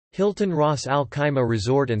Hilton Ras Al Khaimah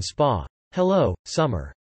Resort and Spa. Hello,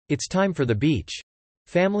 summer. It's time for the beach.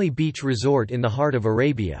 Family Beach Resort in the heart of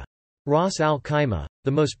Arabia. Ras Al Khaimah,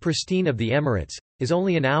 the most pristine of the Emirates, is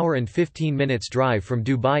only an hour and 15 minutes drive from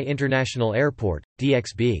Dubai International Airport,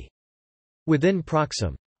 DXB. Within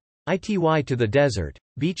proximity to the desert,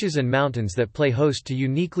 beaches and mountains that play host to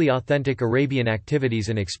uniquely authentic Arabian activities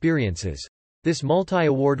and experiences, this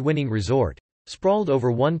multi-award-winning resort, sprawled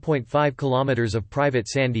over 1.5 kilometers of private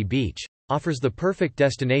sandy beach, offers the perfect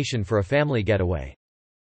destination for a family getaway.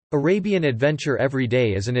 Arabian adventure every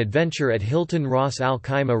day is an adventure at Hilton Ras Al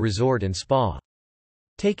Khaimah Resort and Spa.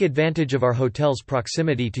 Take advantage of our hotel's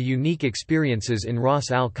proximity to unique experiences in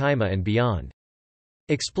Ras Al Khaimah and beyond.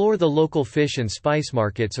 Explore the local fish and spice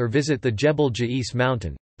markets or visit the Jebel Jais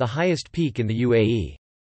mountain, the highest peak in the UAE.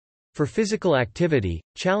 For physical activity,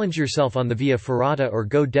 challenge yourself on the Via Ferrata or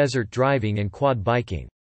go desert driving and quad biking.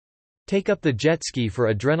 Take up the jet ski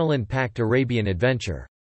for adrenaline-packed Arabian adventure.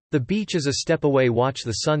 The beach is a step away. Watch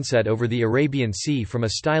the sunset over the Arabian Sea from a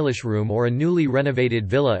stylish room or a newly renovated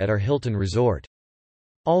villa at our Hilton Resort.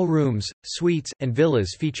 All rooms, suites, and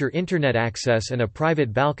villas feature internet access and a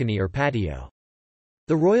private balcony or patio.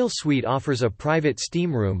 The Royal Suite offers a private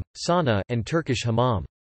steam room, sauna, and Turkish hammam.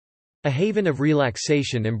 A haven of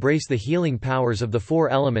relaxation. Embrace the healing powers of the four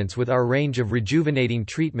elements with our range of rejuvenating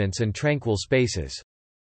treatments and tranquil spaces.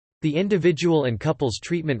 The individual and couples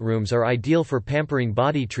treatment rooms are ideal for pampering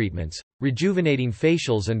body treatments, rejuvenating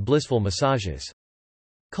facials and blissful massages.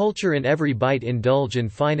 Culture in every bite. Indulge in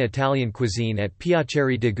fine Italian cuisine at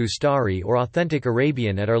Piacere di Gustare or authentic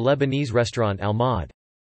Arabian at our Lebanese restaurant Al Mad.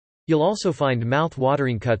 You'll also find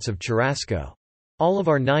mouth-watering cuts of churrasco. All of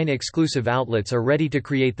our 9 exclusive outlets are ready to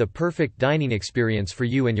create the perfect dining experience for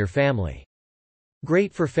you and your family.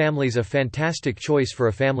 Great for families. A fantastic choice for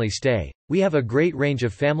a family stay. We have a great range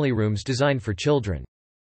of family rooms designed for children.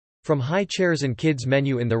 From high chairs and kids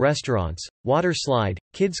menu in the restaurants, water slide,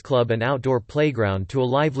 kids club and outdoor playground to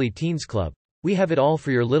a lively teens club, we have it all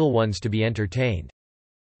for your little ones to be entertained.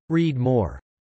 Read more.